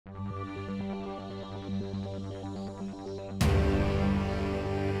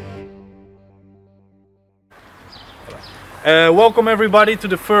Welcome everybody to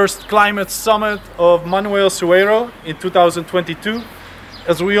the first climate summit of Manuel Sueiro in 2022.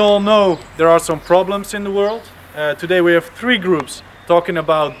 As we all know, there are some problems in the world. Today we have three groups talking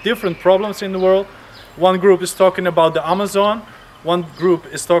about different problems in the world. One group is talking about the Amazon, one group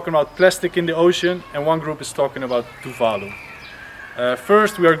is talking about plastic in the ocean, and one group is talking about Tuvalu.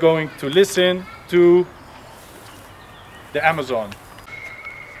 First we are going to listen to the Amazon.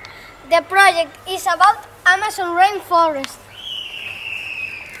 The project is about Amazon rainforest.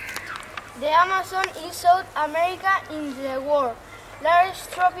 The Amazon is South America in the world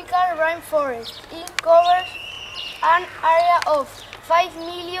largest tropical rainforest. It covers an area of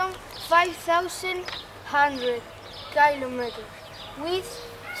 5,500 kilometers, with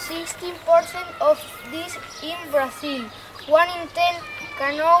 16% of this in Brazil. 1 in 10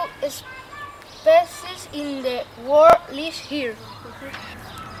 canoe species in the world live here.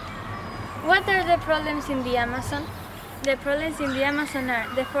 What are the problems in the Amazon? The problems in the Amazon are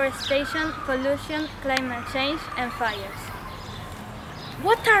deforestation, pollution, climate change, and fires.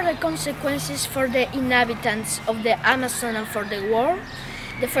 What are the consequences for the inhabitants of the Amazon and for the world?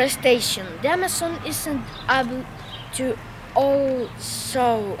 Deforestation. The Amazon isn't able to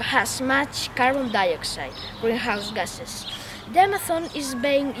also has much carbon dioxide, greenhouse gases. The Amazon is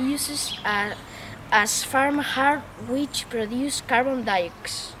being used as farm hard, which produce carbon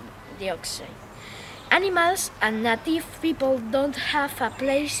dioxide. Animals and native people don't have a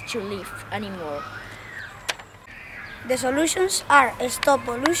place to live anymore. The solutions are stop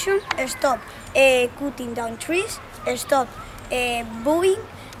pollution, stop cutting down trees, stop buying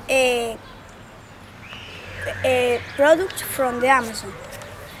products from the Amazon.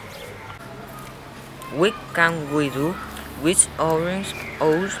 What can we do with ours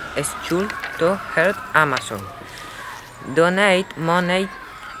should to help Amazon? Donate money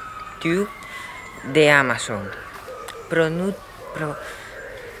to the Amazon.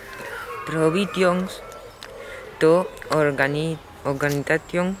 Provisions to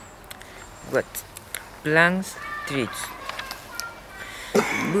organization what plants trees.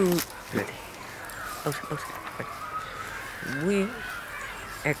 We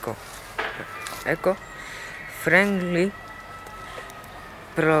eco-friendly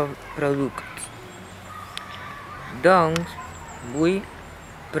products. Don't we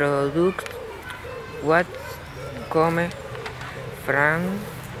product what come from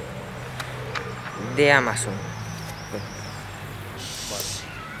the Amazon?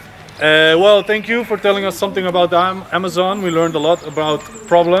 Well, thank you for telling us something about the Amazon. We learned a lot about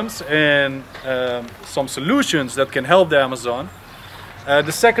problems and some solutions that can help the Amazon.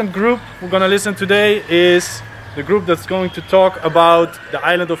 The second group we're going to listen today is the group that's going to talk about the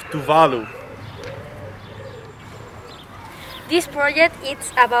island of Tuvalu. This project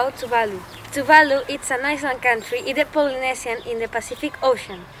is about Tuvalu. Tuvalu is an island country in the Polynesian in the Pacific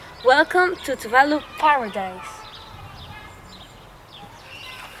Ocean. Welcome to Tuvalu Paradise.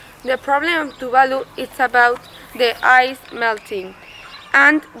 The problem of Tuvalu is about the ice melting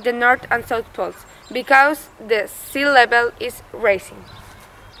and the North and South Poles because the sea level is rising.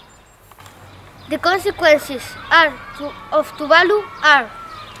 The consequences of Tuvalu are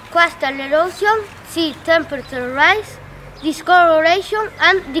coastal erosion, sea temperature rise, discoloration,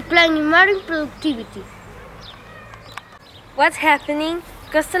 and declining marine productivity. What's happening?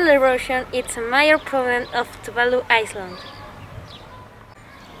 Coastal erosion is a major problem of Tuvalu Island.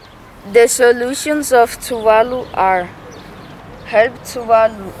 The solutions of Tuvalu are help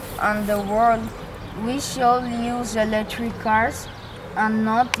Tuvalu and the world. We should use electric cars and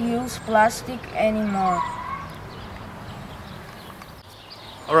not use plastic anymore.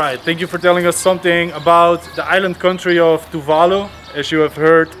 Alright, thank you for telling us something about the island country of Tuvalu. As you have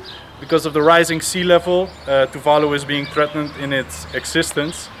heard, because of the rising sea level, Tuvalu is being threatened in its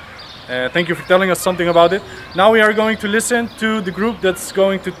existence. Thank you for telling us something about it. Now we are going to listen to the group that's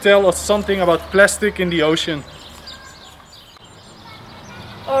going to tell us something about plastic in the ocean.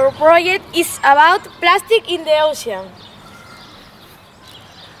 Our project is about plastic in the ocean.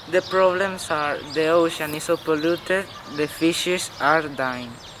 The problems are the ocean is so polluted, the fishes are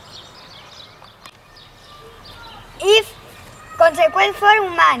dying. If consequence for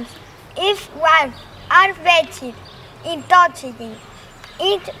humans, if one are veggies intoxicated,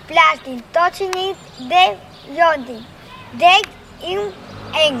 eat plastic, touching it, they yachting, they in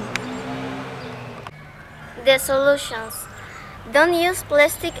end. The solutions: don't use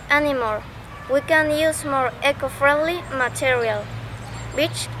plastic anymore. We can use more eco-friendly material.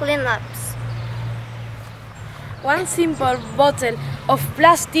 Beach cleanups. One simple bottle of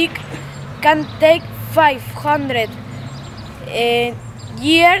plastic can take 500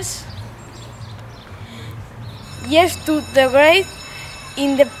 years yes to degrade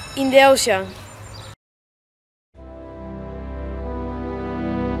in the ocean.